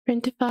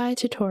Printify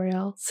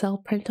Tutorial Sell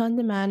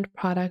Print-on-Demand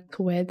Product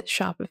with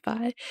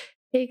Shopify.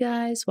 Hey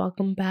guys,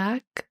 welcome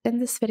back. In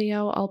this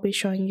video, I'll be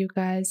showing you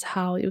guys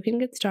how you can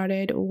get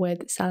started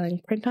with selling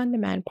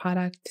print-on-demand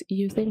products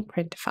using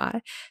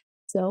Printify.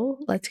 So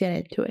let's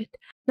get into it.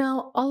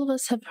 Now, all of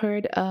us have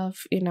heard of,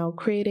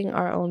 creating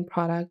our own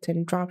product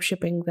and drop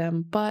shipping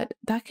them, but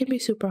that can be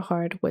super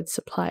hard with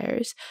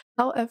suppliers.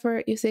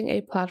 However, using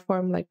a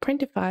platform like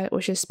Printify,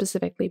 which is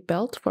specifically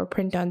built for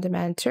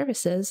print-on-demand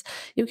services,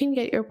 you can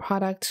get your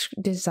products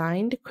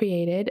designed,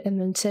 created, and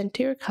then sent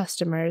to your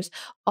customers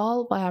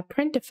all via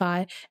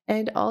Printify,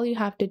 and all you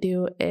have to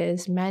do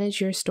is manage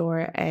your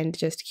store and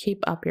just keep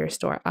up your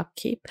store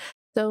upkeep.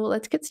 So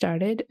let's get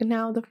started.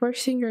 Now, the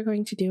first thing you're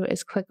going to do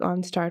is click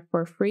on Start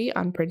for Free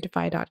on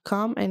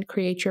Printify.com and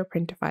create your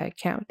Printify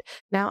account.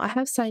 Now, I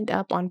have signed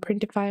up on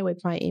Printify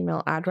with my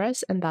email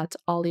address, and that's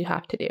all you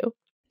have to do.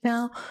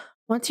 Now,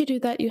 once you do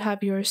that, you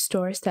have your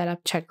store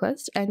setup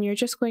checklist, and you're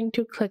just going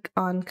to click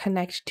on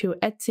Connect to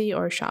Etsy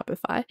or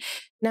Shopify.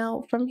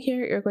 Now, from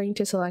here, you're going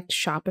to select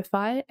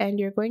Shopify, and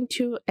you're going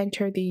to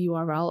enter the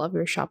URL of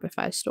your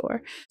Shopify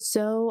store.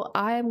 So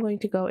I am going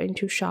to go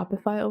into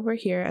Shopify over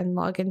here and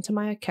log into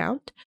my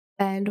account.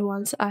 And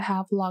once I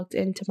have logged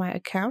into my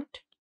account,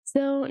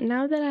 so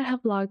now that I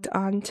have logged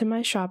on to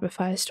my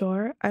Shopify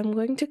store, I'm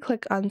going to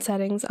click on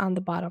Settings on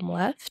the bottom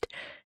left.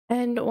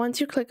 And once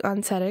you click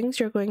on Settings,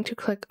 you're going to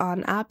click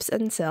on Apps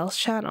and Sales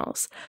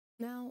Channels.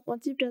 Now,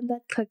 once you've done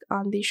that, click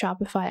on the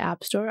Shopify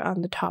App Store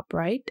on the top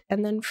right.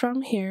 And then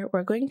from here,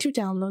 we're going to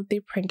download the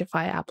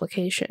Printify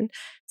application.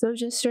 So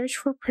just search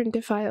for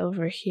Printify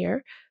over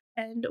here.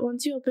 And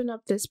once you open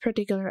up this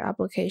particular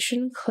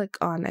application, click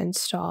on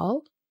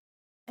Install.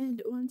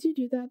 And once you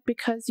do that,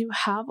 because you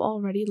have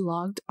already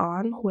logged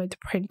on with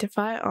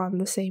Printify on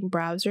the same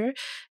browser,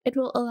 it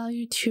will allow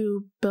you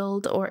to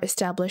build or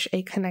establish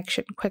a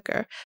connection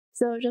quicker.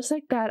 So just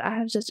like that, I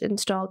have just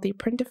installed the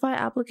Printify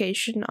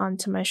application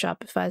onto my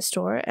Shopify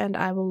store, and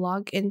I will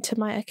log into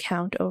my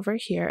account over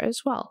here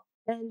as well.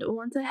 And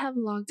once I have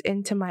logged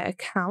into my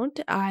account,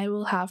 I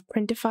will have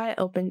Printify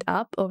opened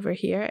up over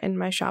here in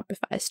my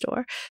Shopify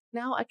store.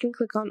 Now I can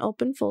click on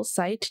Open Full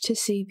Site to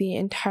see the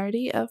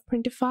entirety of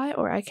Printify,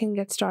 or I can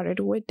get started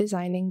with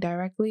designing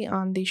directly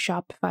on the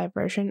Shopify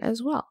version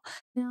as well.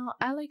 Now,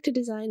 I like to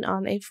design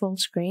on a full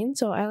screen,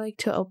 so I like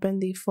to open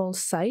the full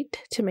site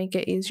to make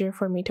it easier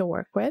for me to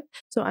work with.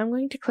 So I'm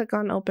going to click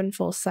on Open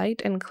Full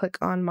Site and click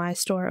on my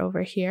store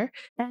over here.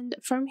 And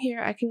from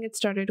here, I can get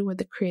started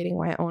with creating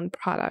my own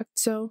product.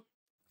 So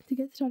to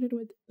get started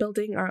with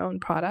building our own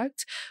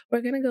product,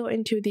 we're going to go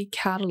into the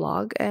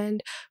catalog,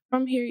 and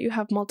from here you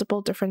have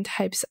multiple different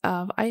types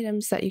of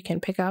items that you can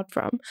pick out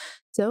from.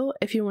 So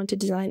if you want to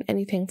design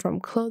anything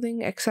from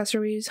clothing,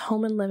 accessories,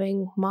 home and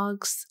living,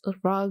 mugs,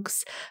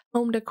 rugs,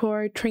 home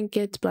decor,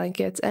 trinkets,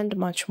 blankets, and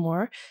much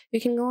more, you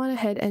can go on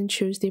ahead and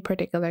choose the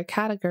particular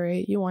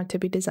category you want to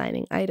be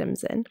designing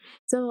items in.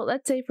 So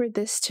let's say for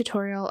this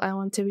tutorial, I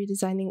want to be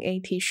designing a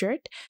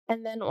t-shirt,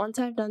 and then once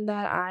I've done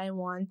that, I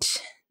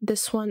want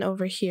this one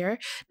over here.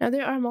 Now,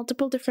 there are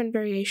multiple different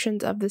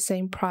variations of the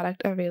same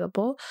product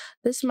available.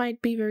 This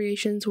might be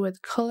variations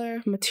with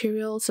color,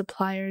 material,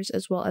 suppliers,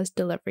 as well as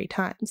delivery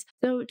times.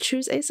 So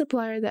choose a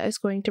supplier that is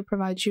going to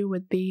provide you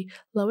with the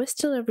lowest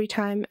delivery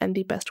time and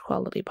the best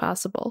quality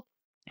possible.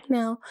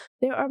 Now,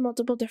 there are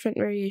multiple different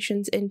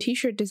variations in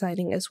t-shirt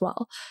designing as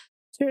well.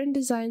 Certain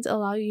designs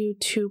allow you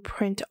to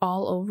print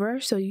all over,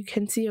 so you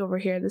can see over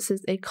here this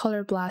is a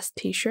Color Blast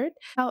t-shirt.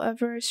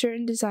 However,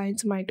 certain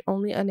designs might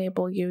only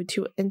enable you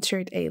to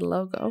insert a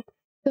logo.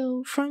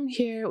 So from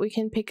here, we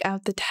can pick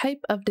out the type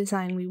of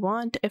design we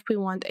want, if we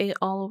want a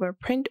all-over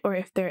print or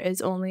if there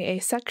is only a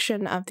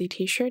section of the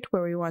t-shirt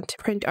where we want to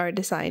print our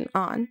design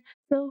on.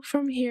 So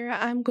from here,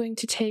 I'm going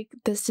to take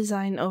this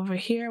design over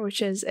here, which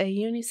is a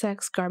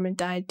unisex garment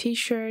dyed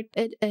t-shirt.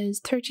 It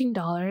is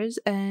 $13,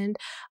 and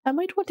I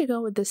might want to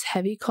go with this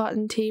heavy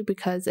cotton tee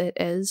because it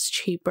is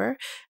cheaper,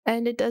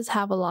 and it does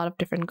have a lot of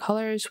different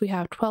colors. We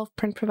have 12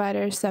 print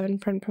providers, 7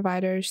 print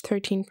providers,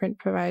 13 print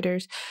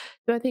providers,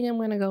 so I think I'm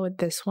going to go with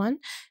this one.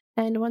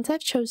 And once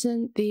I've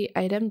chosen the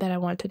item that I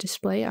want to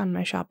display on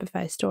my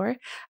Shopify store,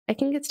 I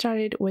can get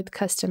started with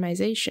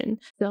customization.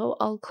 So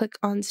I'll click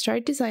on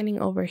Start Designing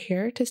over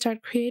here to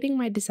start creating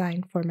my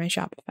design for my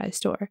Shopify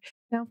store.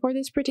 Now, for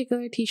this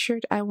particular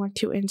t-shirt, I want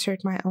to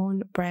insert my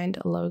own brand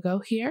logo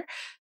here.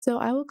 So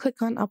I will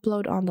click on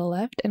Upload on the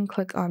left and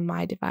click on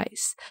My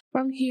Device.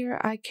 From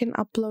here, I can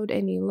upload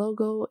any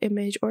logo,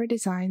 image, or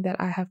design that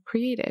I have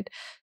created.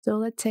 So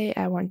let's say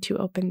I want to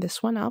open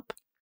this one up.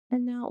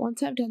 And now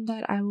once I've done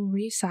that, I will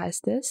resize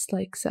this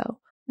like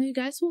so. Now you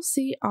guys will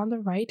see on the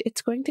right,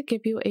 it's going to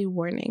give you a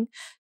warning.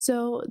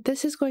 So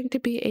this is going to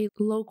be a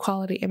low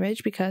quality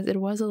image because it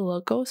was a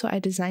logo, so I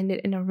designed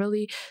it in a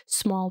really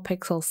small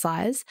pixel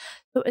size.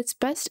 So it's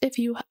best if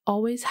you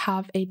always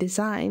have a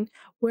design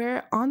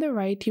where on the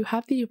right you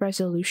have the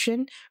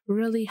resolution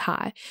really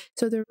high.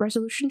 So the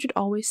resolution should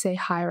always say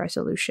high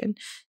resolution.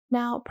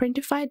 Now,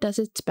 Printify does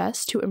its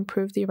best to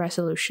improve the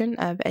resolution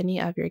of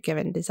any of your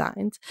given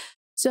designs.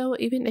 So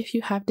even if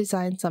you have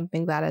designed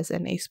something that is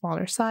in a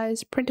smaller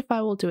size,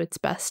 Printify will do its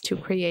best to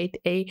create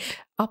a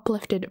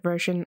uplifted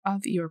version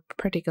of your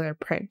particular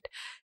print.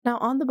 Now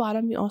on the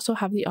bottom, you also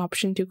have the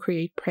option to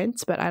create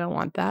prints, but I don't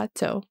want that,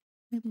 so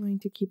I'm going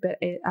to keep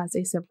it as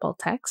a simple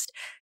text.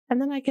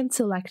 And then I can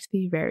select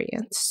the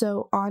variant.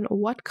 So on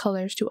what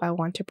colors do I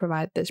want to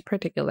provide this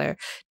particular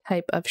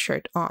type of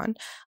shirt on?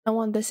 I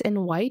want this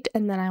in white,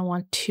 and then I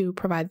want to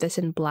provide this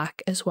in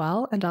black as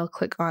well, and I'll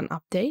click on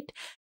update.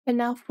 And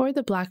now for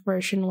the black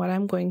version, what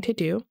I'm going to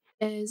do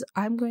is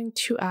I'm going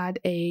to add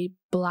a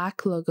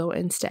black logo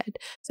instead.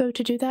 So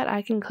to do that,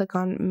 I can click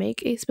on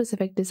make a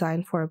specific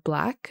design for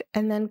black,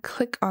 and then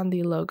click on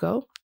the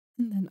logo,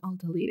 and then I'll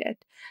delete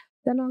it.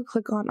 Then I'll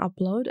click on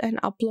upload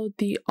and upload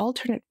the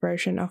alternate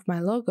version of my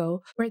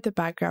logo where the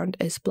background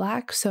is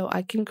black, so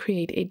I can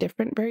create a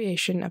different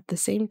variation of the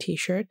same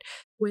t-shirt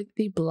with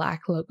the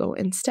black logo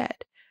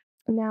instead.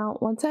 Now,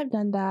 once I've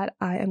done that,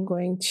 I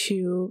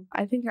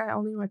think I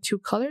only want 2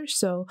 colors.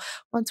 So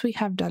once we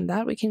have done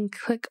that, we can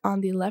click on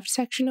the left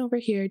section over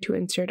here to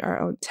insert our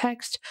own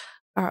text,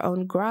 our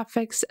own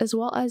graphics, as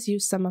well as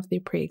use some of the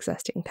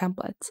pre-existing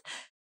templates.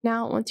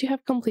 Now, once you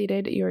have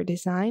completed your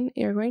design,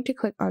 you're going to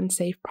click on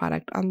Save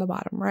Product on the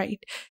bottom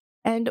right.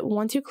 And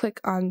once you click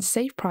on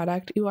Save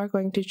Product, you are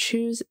going to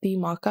choose the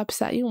mockups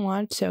that you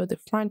want. So the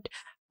front,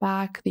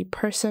 back, the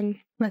person.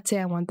 Let's say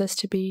I want this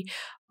to be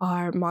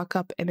our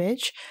mockup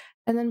image.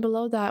 And then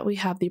below that, we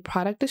have the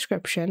product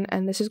description,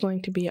 and this is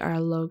going to be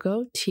our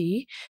logo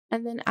T.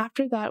 And then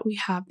after that, we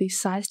have the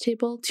size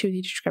table to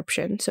the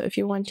description. So if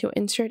you want to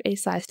insert a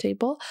size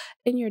table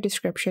in your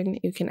description,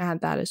 you can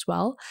add that as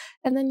well.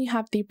 And then you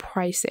have the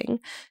pricing.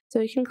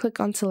 So you can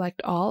click on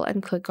select all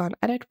and click on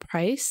edit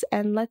price.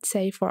 And let's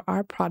say for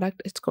our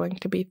product, it's going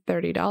to be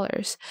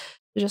 $30.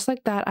 Just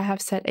like that, I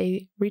have set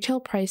a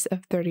retail price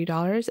of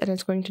 $30, and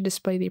it's going to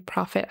display the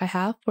profit I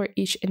have for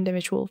each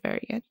individual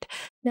variant.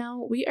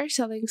 Now, we are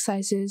selling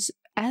sizes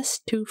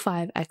S to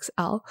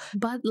 5XL,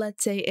 but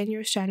let's say in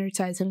your standard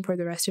sizing for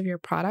the rest of your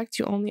products,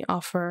 you only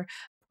offer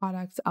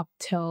products up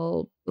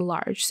till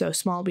large, so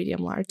small,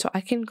 medium, large. So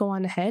I can go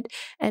on ahead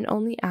and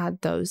only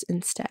add those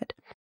instead.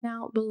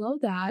 Now, below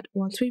that,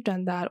 once we've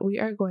done that, we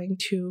are going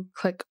to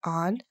click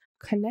on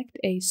connect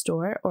a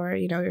store, or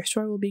your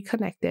store will be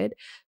connected.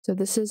 So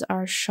this is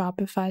our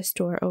Shopify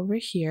store over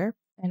here,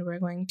 and we're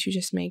going to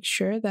just make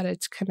sure that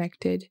it's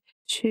connected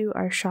to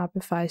our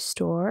Shopify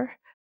store.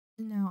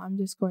 Now I'm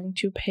just going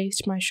to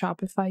paste my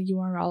Shopify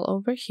URL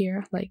over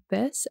here like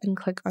this and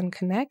click on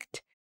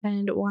connect.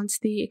 And once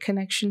the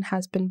connection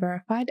has been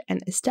verified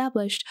and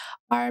established,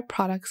 our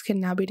products can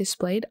now be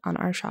displayed on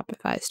our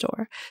Shopify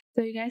store.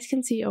 So you guys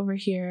can see over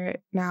here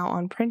now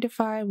on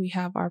Printify, we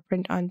have our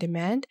print on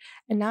demand.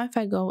 And now if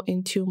I go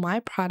into my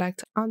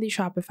product on the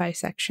Shopify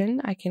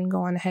section, I can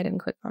go on ahead and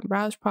click on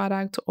browse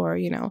product, or,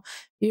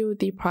 view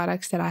the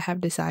products that I have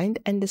designed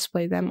and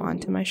display them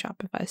onto my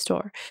Shopify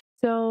store.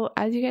 So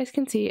as you guys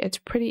can see, it's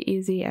pretty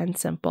easy and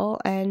simple,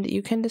 and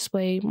you can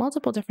display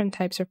multiple different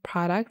types of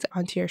products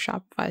onto your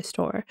Shopify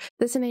store.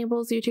 This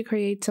enables you to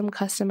create some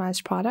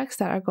customized products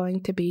that are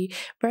going to be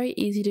very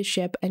easy to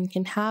ship and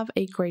can have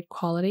a great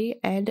quality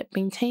and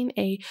maintain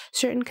a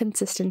certain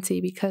consistency,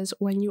 because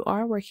when you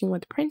are working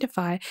with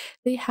Printify,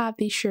 they have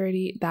the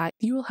surety that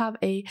you will have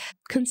a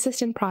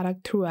consistent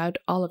product throughout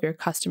all of your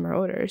customer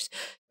orders.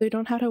 So you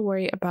don't have to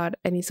worry about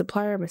any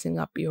supplier messing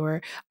up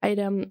your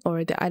item,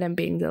 or the item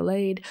being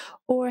delayed,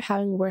 or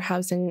having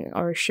warehousing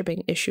or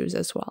shipping issues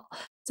as well.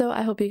 So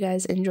I hope you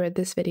guys enjoyed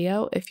this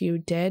video. If you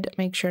did,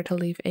 make sure to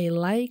leave a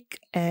like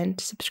and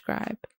subscribe.